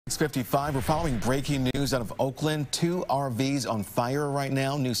6:55. We're following breaking news out of Oakland. 2 RVs on fire right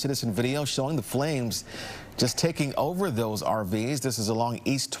now. New citizen video showing the flames just taking over those RVs. This is along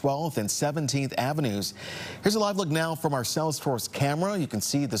East 12th and 17th Avenues. Here's a live look now from our Salesforce camera. You can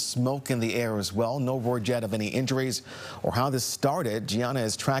see the smoke in the air as well. No word yet of any injuries or how this started. Gianna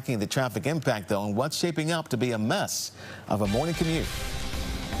is tracking the traffic impact, though, and what's shaping up to be a mess of a morning commute.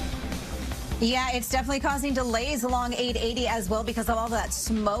 Yeah, it's definitely causing delays along 880 as well because of all that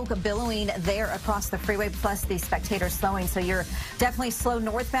smoke billowing there across the freeway, plus the spectators slowing. So you're definitely slow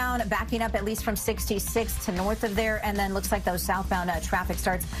northbound, backing up at least from 66 to north of there. And then looks like those southbound traffic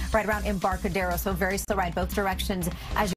starts right around Embarcadero. So very slow ride both directions as you